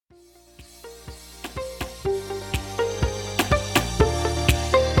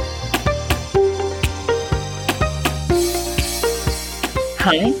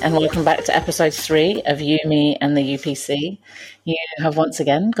Hi, and welcome back to episode 3 of You, Me and the UPC. You have once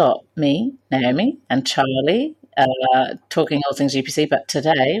again got me, Naomi, and Charlie talking all things UPC, but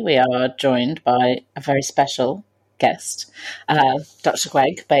today we are joined by a very special guest, Dr.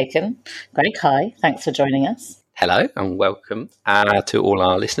 Greg Bacon. Greg, hi, thanks for joining us. Hello and welcome to all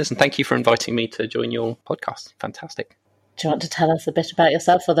our listeners, and thank you for inviting me to join your podcast. Fantastic. Do you want to tell us a bit about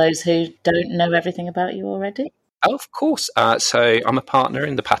yourself for those who don't know everything about you already? Oh, of course. So I'm a partner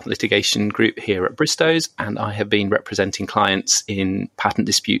in the patent litigation group here at Bristow's, and I have been representing clients in patent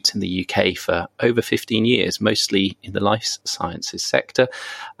disputes in the UK for over 15 years, mostly in the life sciences sector.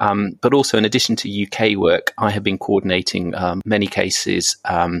 But also, in addition to UK work, I have been coordinating many cases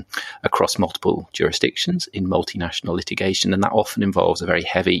across multiple jurisdictions in multinational litigation, and that often involves a very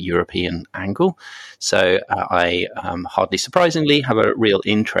heavy European angle. So I, hardly surprisingly, have a real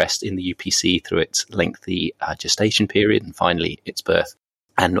interest in the UPC through its lengthy gestation period and finally its birth.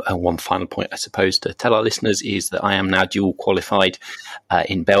 And one final point, I suppose, to tell our listeners is that I am now dual qualified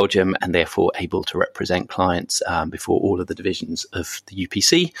in Belgium and therefore able to represent clients before all of the divisions of the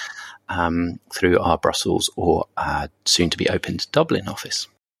UPC through our Brussels or soon to be opened Dublin office.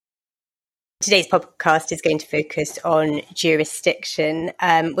 Today's podcast is going to focus on jurisdiction.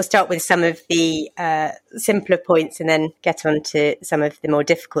 We'll start with some of the simpler points and then get on to some of the more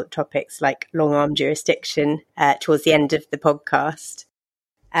difficult topics like long-arm jurisdiction towards the end of the podcast.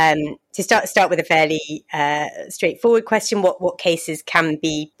 To start with a fairly straightforward question, what cases can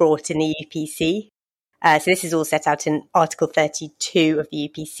be brought in the UPC? So this is all set out in Article 32 of the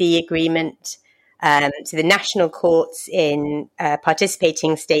UPC agreement. So the national courts in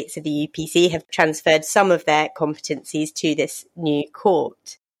participating states of the UPC have transferred some of their competencies to this new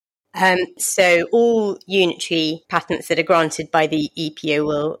court. So all unitary patents that are granted by the EPO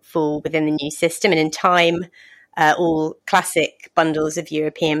will fall within the new system, and in time, all classic bundles of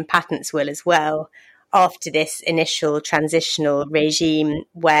European patents will as well. After this initial transitional regime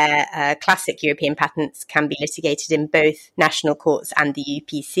where classic European patents can be litigated in both national courts and the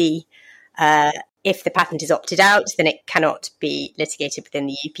UPC, if the patent is opted out, then it cannot be litigated within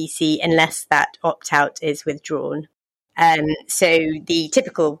the UPC unless that opt-out is withdrawn. So the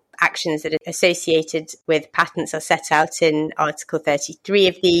typical actions that are associated with patents are set out in Article 33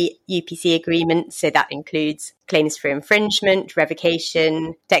 of the UPC agreement. So that includes claims for infringement,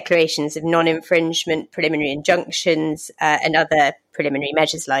 revocation, declarations of non-infringement, preliminary injunctions, and other preliminary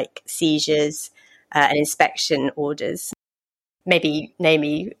measures like seizures and inspection orders. Maybe,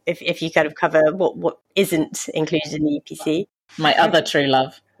 Naomi, if you kind of cover what isn't included in the UPC. My other true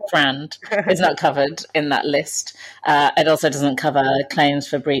love, Frand, is not covered in that list. It also doesn't cover claims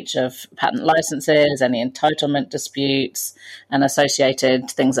for breach of patent licenses, any entitlement disputes, and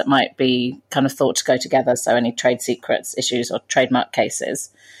associated things that might be kind of thought to go together, so any trade secrets issues or trademark cases.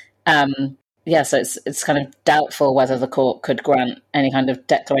 So it's kind of doubtful whether the court could grant any kind of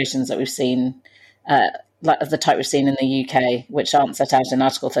declarations that we've seen like of the type we've seen in the UK, which aren't set out in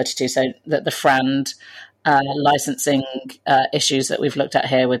Article 32, so that the FRAND licensing issues that we've looked at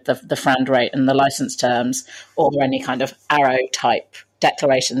here with the FRAND rate and the license terms, or any kind of arrow-type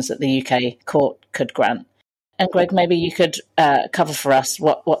declarations that the UK court could grant. And Greg, maybe you could cover for us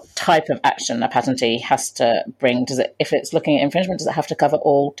what type of action a patentee has to bring. If it's looking at infringement, does it have to cover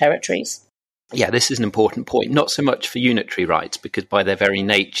all territories? Yeah, this is an important point, not so much for unitary rights, because by their very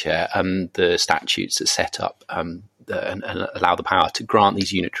nature, the statutes are set up and allow the power to grant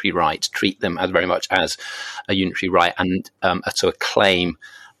these unitary rights, treat them as very much as a unitary right, and so a claim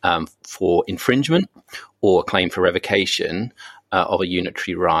for infringement or a claim for revocation of a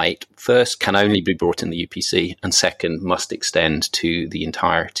unitary right, first, can only be brought in the UPC, and second, must extend to the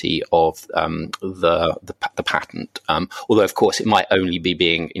entirety of the patent. Although, of course, it might only be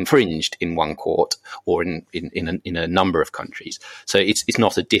being infringed in one court or in a number of countries. So it's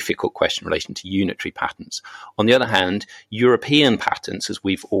not a difficult question in relation to unitary patents. On the other hand, European patents, as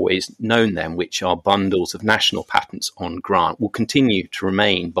we've always known them, which are bundles of national patents on grant, will continue to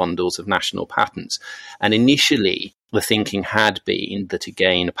remain bundles of national patents. And initially, the thinking had been that,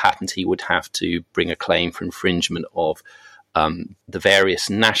 again, a patentee would have to bring a claim for infringement of the various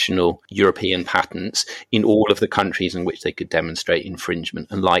national European patents in all of the countries in which they could demonstrate infringement.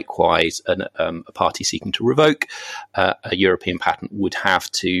 And likewise, a party seeking to revoke a European patent would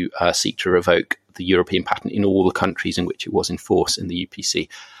have to seek to revoke the European patent in all the countries in which it was in force in the UPC.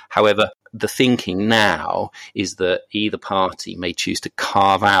 However, the thinking now is that either party may choose to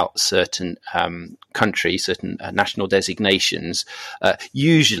carve out certain countries, certain national designations.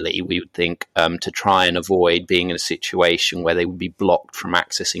 Usually, we would think to try and avoid being in a situation where they would be blocked from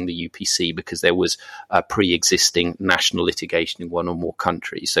accessing the UPC because there was pre-existing national litigation in one or more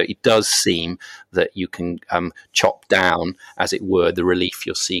countries. So it does seem that you can chop down, as it were, the relief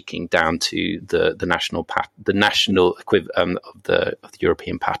you're seeking down to the national equivalent of the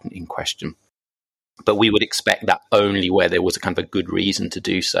European patent in question. But we would expect that only where there was a kind of a good reason to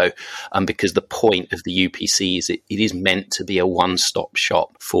do so, because the point of the UPC is it is meant to be a one-stop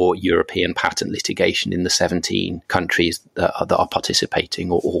shop for European patent litigation in the 17 countries that are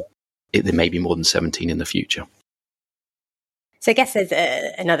participating, or there may be more than 17 in the future. So I guess there's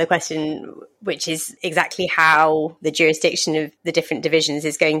another question, which is exactly how the jurisdiction of the different divisions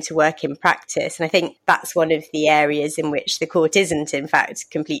is going to work in practice. And I think that's one of the areas in which the court isn't, in fact,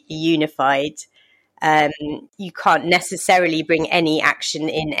 completely unified. You can't necessarily bring any action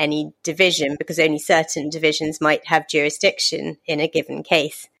in any division because only certain divisions might have jurisdiction in a given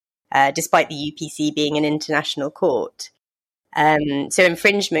case, despite the UPC being an international court. So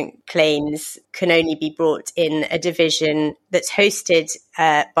infringement claims can only be brought in a division that's hosted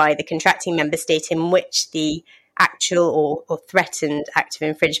by the contracting member state in which the actual or threatened act of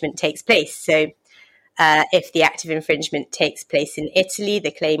infringement takes place. So if the act of infringement takes place in Italy,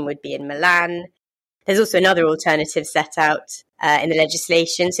 the claim would be in Milan. There's also another alternative set out in the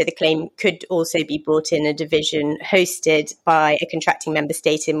legislation. So the claim could also be brought in a division hosted by a contracting member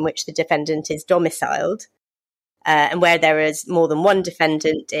state in which the defendant is domiciled. And where there is more than one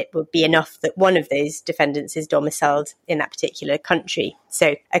defendant, it would be enough that one of those defendants is domiciled in that particular country.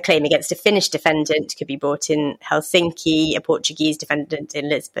 So a claim against a Finnish defendant could be brought in Helsinki, a Portuguese defendant in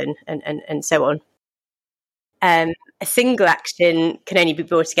Lisbon, and so on. A single action can only be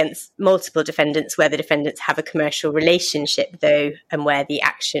brought against multiple defendants where the defendants have a commercial relationship, though, and where the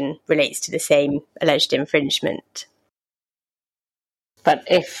action relates to the same alleged infringement. But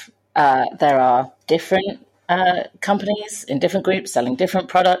if there are different companies in different groups selling different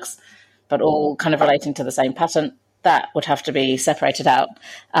products, but all kind of relating to the same patent, that would have to be separated out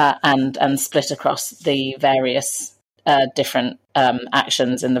and split across the various different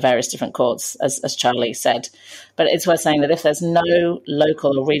actions in the various different courts, as Charlie said. But it's worth saying that if there's no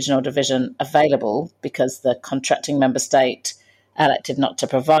local or regional division available because the contracting member state elected not to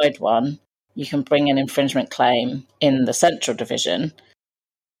provide one, you can bring an infringement claim in the central division.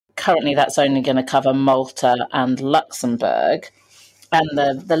 Currently, that's only going to cover Malta and Luxembourg. And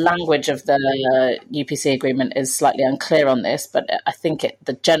the language of the UPC agreement is slightly unclear on this, but I think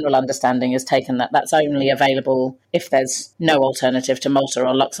the general understanding is taken that that's only available if there's no alternative to Malta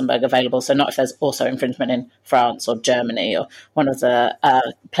or Luxembourg available. So not if there's also infringement in France or Germany or one of the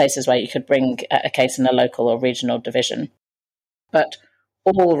places where you could bring a case in a local or regional division. But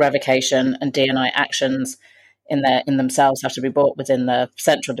all revocation and D&I actions in themselves have to be brought within the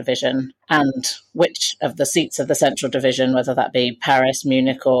central division, and which of the seats of the central division, whether that be Paris,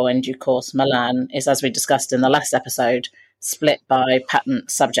 Munich, or in due course Milan, is, as we discussed in the last episode, split by patent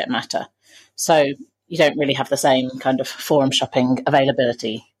subject matter. So you don't really have the same kind of forum shopping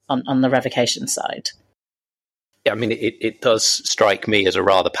availability on the revocation side. Yeah, I mean, it does strike me as a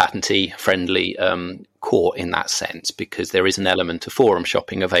rather patentee-friendly court in that sense, because there is an element of forum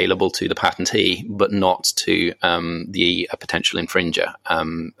shopping available to the patentee, but not to the potential infringer,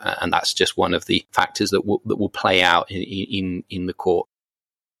 and that's just one of the factors that will play out in the court.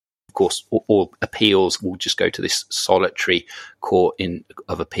 Of course, all appeals will just go to this solitary court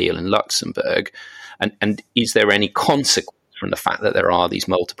of appeal in Luxembourg, and is there any consequence from the fact that there are these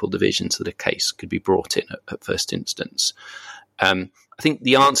multiple divisions that a case could be brought in at first instance? I think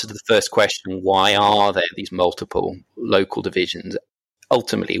the answer to the first question, why are there these multiple local divisions,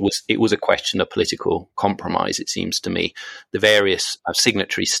 ultimately it was a question of political compromise, it seems to me. The various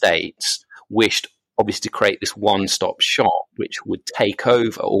signatory states wished, obviously, to create this one-stop shop which would take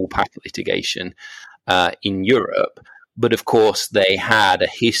over all patent litigation in Europe. But of course, they had a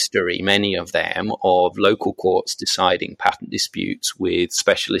history, many of them, of local courts deciding patent disputes with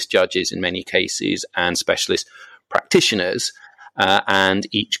specialist judges in many cases and specialist practitioners. And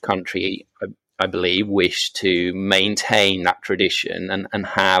each country, I believe, wished to maintain that tradition and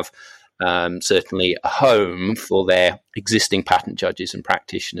have certainly a home for their existing patent judges and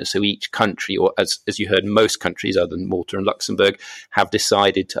practitioners. So each country, or as you heard, most countries other than Malta and Luxembourg, have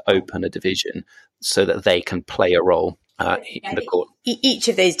decided to open a division so that they can play a role in the court. Each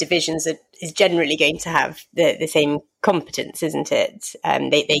of those divisions is generally going to have the same competence, isn't it?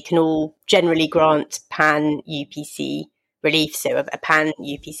 They can all generally grant pan UPC relief, so a pan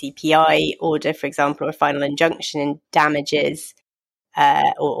UPCPI order, for example, or a final injunction in damages,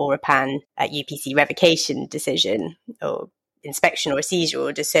 or a pan UPC revocation decision or inspection or a seizure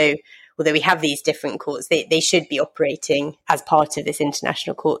order. So although we have these different courts, they should be operating as part of this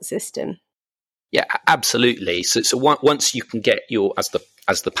international court system. Yeah, absolutely. So once you can get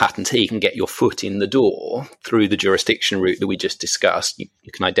as the patentee can get your foot in the door through the jurisdiction route that we just discussed,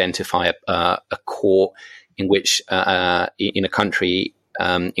 you can identify a court in which in a country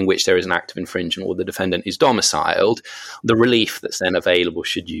in which there is an act of infringement or the defendant is domiciled. The relief that's then available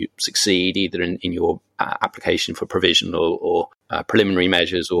should you succeed either in your application for provisional or preliminary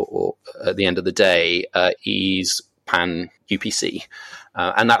measures or at the end of the day is pan UPC.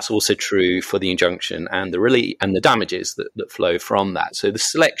 And that's also true for the injunction and the relief and the damages that flow from that. So the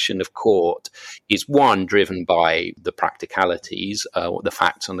selection of court is, one, driven by the practicalities, the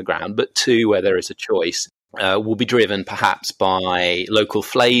facts on the ground, but two, where there is a choice, will be driven perhaps by local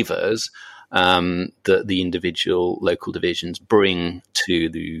flavours that the individual local divisions bring to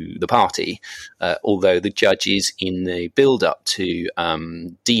the party. Although the judges in the build-up to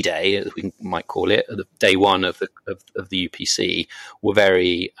D-Day, as we might call it, the day one of the UPC,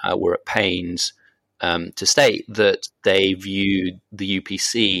 were at pains to state that they viewed the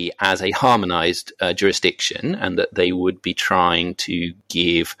UPC as a harmonised jurisdiction, and that they would be trying to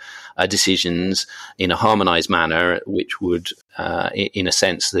give decisions in a harmonised manner, which would, in a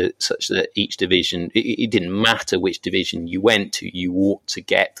sense, such that each division, it didn't matter which division you went to, you ought to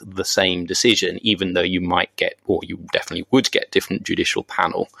get the same decision, even though you might get, or you definitely would get, different judicial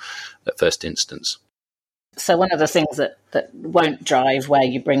panel at first instance. So one of the things that won't drive where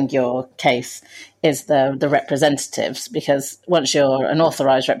you bring your case is the representatives, because once you're an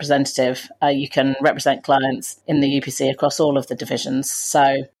authorised representative, you can represent clients in the UPC across all of the divisions.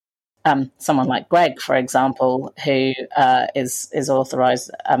 So someone like Greg, for example, who is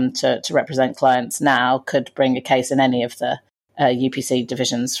authorised to represent clients now, could bring a case in any of the UPC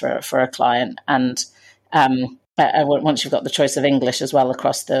divisions for a client. And once you've got the choice of English as well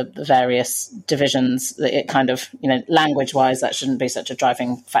across the various divisions, it kind of, language-wise, that shouldn't be such a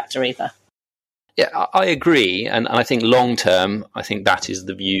driving factor either. Yeah, I agree. And I think long-term, I think that is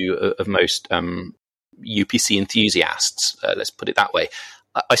the view of most UPC enthusiasts, let's put it that way.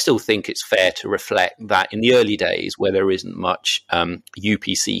 I still think it's fair to reflect that in the early days, where there isn't much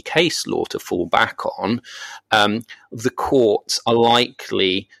UPC case law to fall back on, the courts are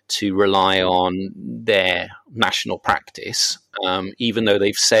likely to rely on their national practice, even though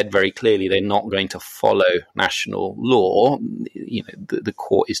they've said very clearly they're not going to follow national law. The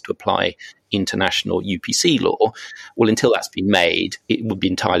court is to apply international UPC law. Well, until that's been made, it would be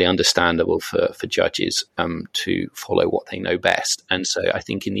entirely understandable for judges to follow what they know best. And so I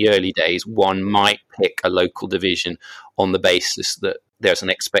think in the early days, one might pick a local division on the basis that there's an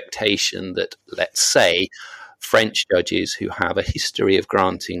expectation that, let's say, French judges who have a history of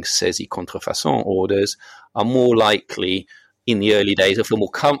granting saisie contrefaçon orders are more likely in the early days, I feel more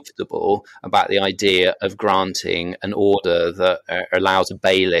comfortable about the idea of granting an order that allows a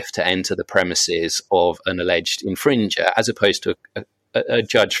bailiff to enter the premises of an alleged infringer, as opposed to a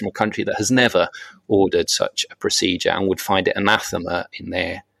judge from a country that has never ordered such a procedure and would find it anathema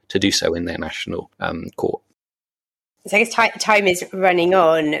to do so in their national court. So I guess time is running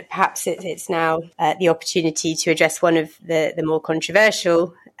on. Perhaps it's now the opportunity to address one of the more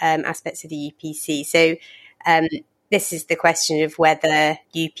controversial aspects of the UPC. So this is the question of whether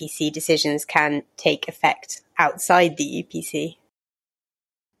UPC decisions can take effect outside the UPC.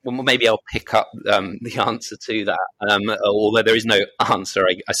 Well, maybe I'll pick up the answer to that, although there is no answer,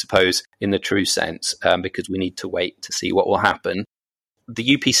 I suppose, in the true sense, because we need to wait to see what will happen.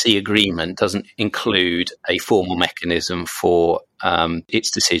 The UPC agreement doesn't include a formal mechanism for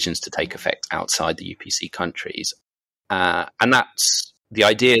its decisions to take effect outside the UPC countries. And that's the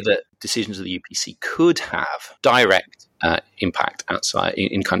idea that decisions of the UPC could have direct impact outside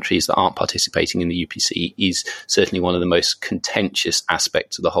in countries that aren't participating in the UPC is certainly one of the most contentious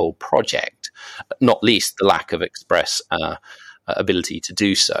aspects of the whole project, not least the lack of express ability to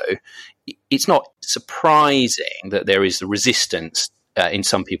do so. It's not surprising that there is a resistance in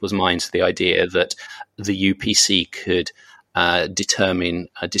some people's minds to the idea that the UPC could determine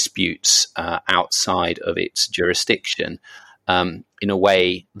disputes outside of its jurisdiction in a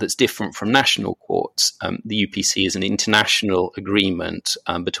way that's different from national courts. The UPC is an international agreement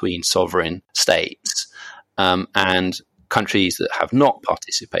between sovereign states, and countries that have not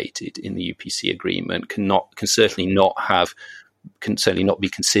participated in the UPC agreement can certainly not be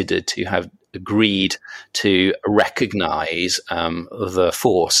considered to have agreed to recognise the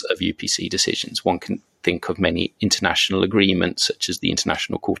force of UPC decisions. One can think of many international agreements, such as the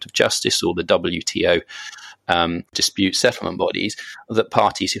International Court of Justice or the WTO, dispute settlement bodies, that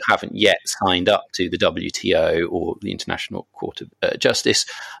parties who haven't yet signed up to the WTO or the International Court of Justice,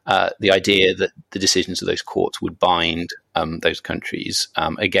 the idea that the decisions of those courts would bind those countries.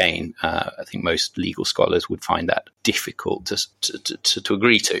 Again, I think most legal scholars would find that difficult to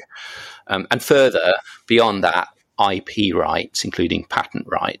agree to. And further, beyond that, IP rights, including patent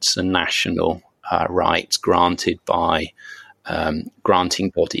rights and national rights granted by granting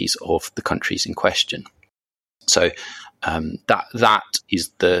bodies of the countries in question. So that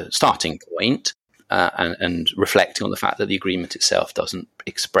is the starting point, and reflecting on the fact that the agreement itself doesn't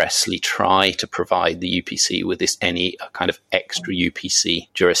expressly try to provide the UPC with any kind of extra UPC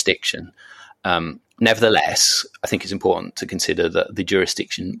jurisdiction. Nevertheless, I think it's important to consider that the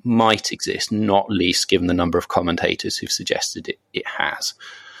jurisdiction might exist, not least given the number of commentators who've suggested it has.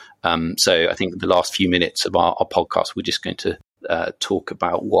 So I think the last few minutes of our podcast, we're just going to talk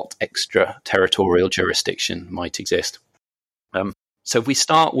about what extraterritorial jurisdiction might exist. So if we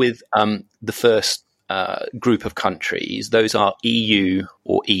start with the first group of countries, those are EU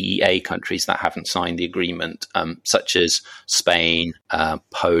or EEA countries that haven't signed the agreement, such as Spain,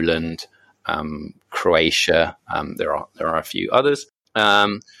 Poland, Croatia. There are a few others.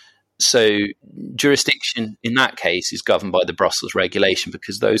 So jurisdiction in that case is governed by the Brussels regulation,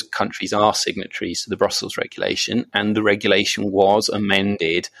 because those countries are signatories to the Brussels regulation, and the regulation was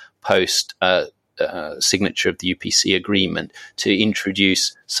amended post signature of the UPC agreement to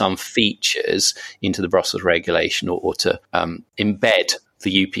introduce some features into the Brussels regulation, or to embed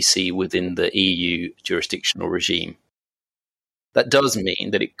the UPC within the EU jurisdictional regime. That does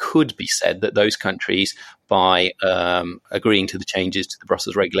mean that it could be said that those countries, by agreeing to the changes to the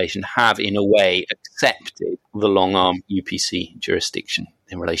Brussels regulation, have in a way accepted the long-arm UPC jurisdiction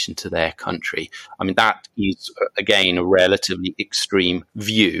in relation to their country. I mean, that is, again, a relatively extreme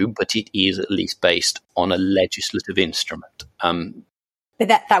view, but it is at least based on a legislative instrument. But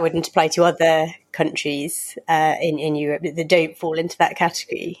that wouldn't apply to other countries in Europe that don't fall into that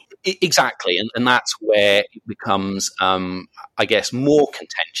category. Exactly, and that's where it becomes, I guess, more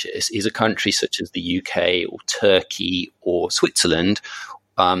contentious, is a country such as the UK or Turkey or Switzerland,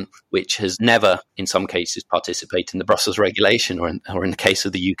 which has never, in some cases, participated in the Brussels regulation, or in the case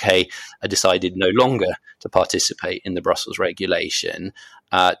of the UK, decided no longer to participate in the Brussels regulation,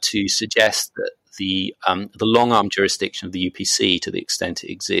 to suggest that the long-arm jurisdiction of the UPC, to the extent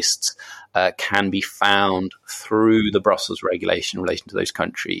it exists, can be found through the Brussels regulation in relation to those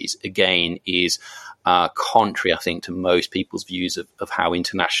countries, again, is contrary, I think, to most people's views of how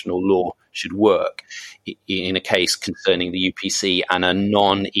international law should work. In a case concerning the UPC and a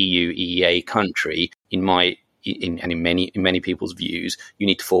non-EU EEA country, in many people's views, you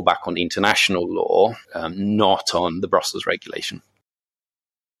need to fall back on international law, not on the Brussels regulation.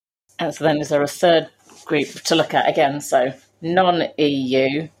 And so then is there a third group to look at again? So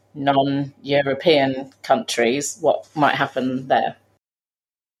non-EU, non-European countries, what might happen there?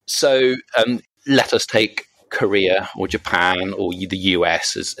 So let us take Korea or Japan or the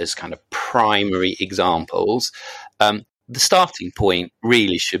US as kind of primary examples. The starting point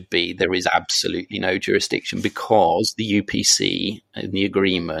really should be there is absolutely no jurisdiction, because the UPC in the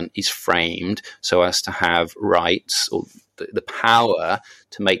agreement is framed so as to have rights, or the power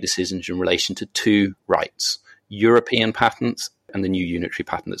to make decisions in relation to two rights: European patents and the new unitary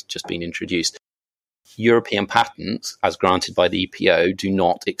patent that's just been introduced. European patents, as granted by the EPO, do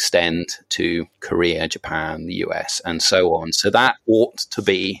not extend to Korea, Japan, the US, and so on. So that ought to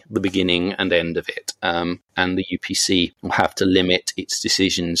be the beginning and end of it. And the UPC will have to limit its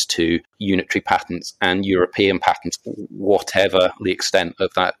decisions to unitary patents and European patents, whatever the extent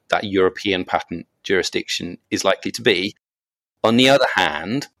of that European patent jurisdiction is likely to be. On the other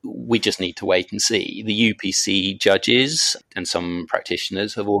hand, we just need to wait and see. The UPC judges and some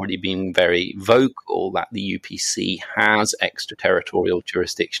practitioners have already been very vocal that the UPC has extraterritorial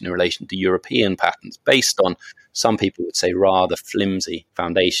jurisdiction in relation to European patents, based on, some people would say, rather flimsy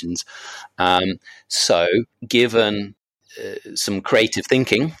foundations. So given some creative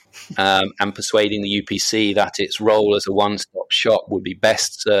thinking and persuading the UPC that its role as a one-stop shop would be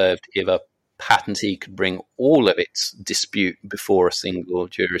best served if a patentee could bring all of its dispute before a single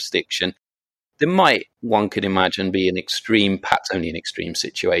jurisdiction, there might, one could imagine, be perhaps only an extreme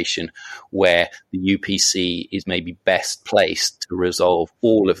situation where the UPC is maybe best placed to resolve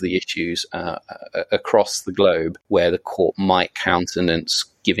all of the issues across the globe, where the court might countenance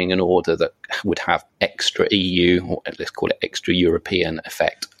giving an order that would have extra EU, or let's call it extra European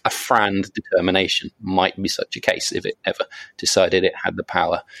effect. A FRAND determination might be such a case if it ever decided it had the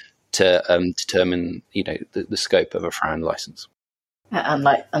power to determine, the scope of a FRAND license.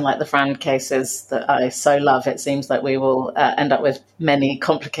 Unlike the FRAND cases that I so love, it seems like we will end up with many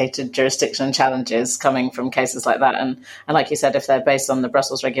complicated jurisdiction challenges coming from cases like that. And like you said, if they're based on the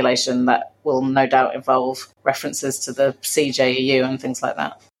Brussels regulation, that will no doubt involve references to the CJEU and things like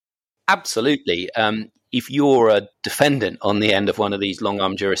that. Absolutely. If you're a defendant on the end of one of these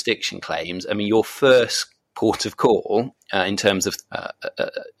long-arm jurisdiction claims, your first port of call in terms of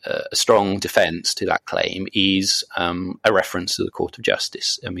a strong defence to that claim is a reference to the Court of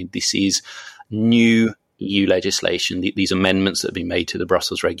Justice. This is new EU legislation. These amendments that have been made to the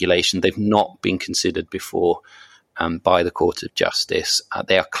Brussels regulation, they've not been considered before by the Court of Justice.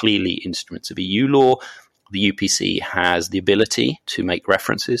 They are clearly instruments of EU law. The UPC has the ability to make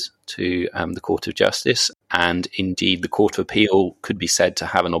references to the Court of Justice, and indeed the Court of Appeal could be said to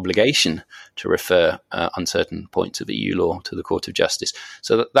have an obligation to refer uncertain points of EU law to the Court of Justice.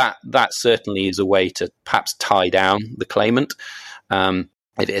 So that certainly is a way to perhaps tie down the claimant if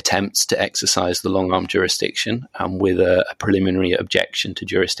it attempts to exercise the long-arm jurisdiction with a preliminary objection to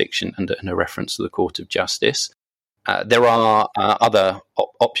jurisdiction and a reference to the Court of Justice. There are other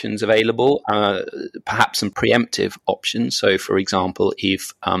options available, perhaps some preemptive options. So, for example,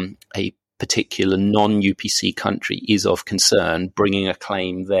 if a particular non-UPC country is of concern, bringing a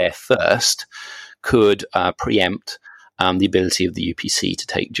claim there first could preempt the ability of the UPC to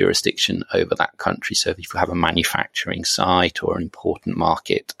take jurisdiction over that country. So if you have a manufacturing site or an important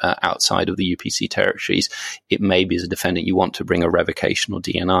market outside of the UPC territories, it may be as a defendant you want to bring a revocation or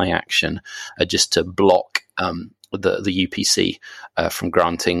DNI action just to block the UPC from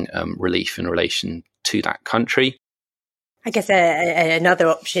granting relief in relation to that country. I guess another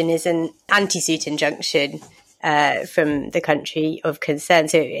option is an anti-suit injunction from the country of concern.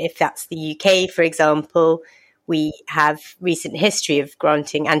 So if that's the UK, for example, we have recent history of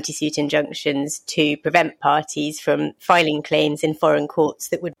granting anti-suit injunctions to prevent parties from filing claims in foreign courts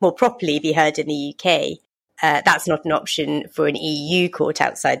that would more properly be heard in the UK. That's not an option for an EU court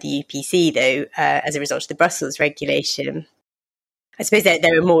outside the UPC, though, as a result of the Brussels regulation. I suppose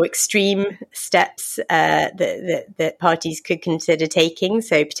there are more extreme steps that parties could consider taking,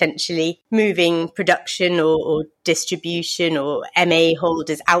 so potentially moving production or distribution or MA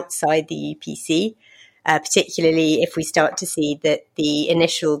holders outside the UPC, particularly if we start to see that the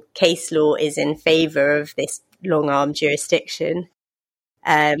initial case law is in favour of this long-arm jurisdiction.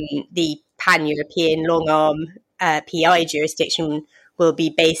 The pan-European long-arm PI jurisdiction will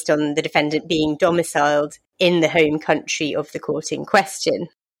be based on the defendant being domiciled in the home country of the court in question.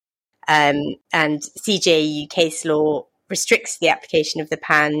 And CJEU case law restricts the application of the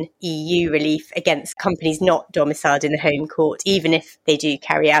pan-EU relief against companies not domiciled in the home court, even if they do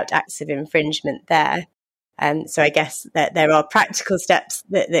carry out acts of infringement there. So I guess that there are practical steps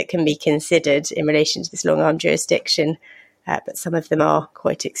that can be considered in relation to this long-arm jurisdiction, but some of them are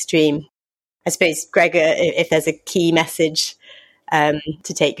quite extreme. I suppose, Gregor, if there's a key message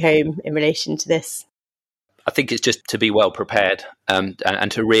to take home in relation to this. I think it's just to be well prepared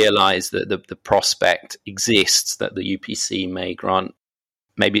and to realise that the prospect exists that the UPC may grant,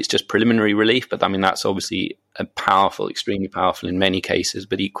 maybe it's just preliminary relief, but I mean, that's obviously a powerful, extremely powerful in many cases,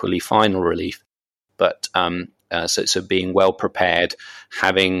 but equally final relief. But so being well prepared,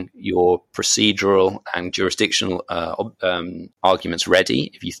 having your procedural and jurisdictional arguments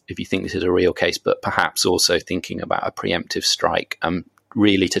ready if you think this is a real case, but perhaps also thinking about a preemptive strike,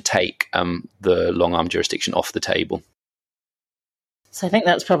 really to take the long-arm jurisdiction off the table. So I think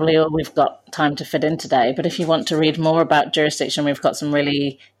that's probably all we've got time to fit in today. But if you want to read more about jurisdiction, we've got some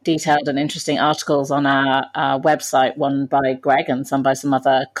really detailed and interesting articles on our website, one by Greg and some by some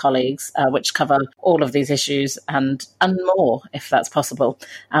other colleagues, which cover all of these issues and more, if that's possible.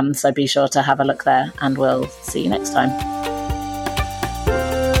 So be sure to have a look there, and we'll see you next time.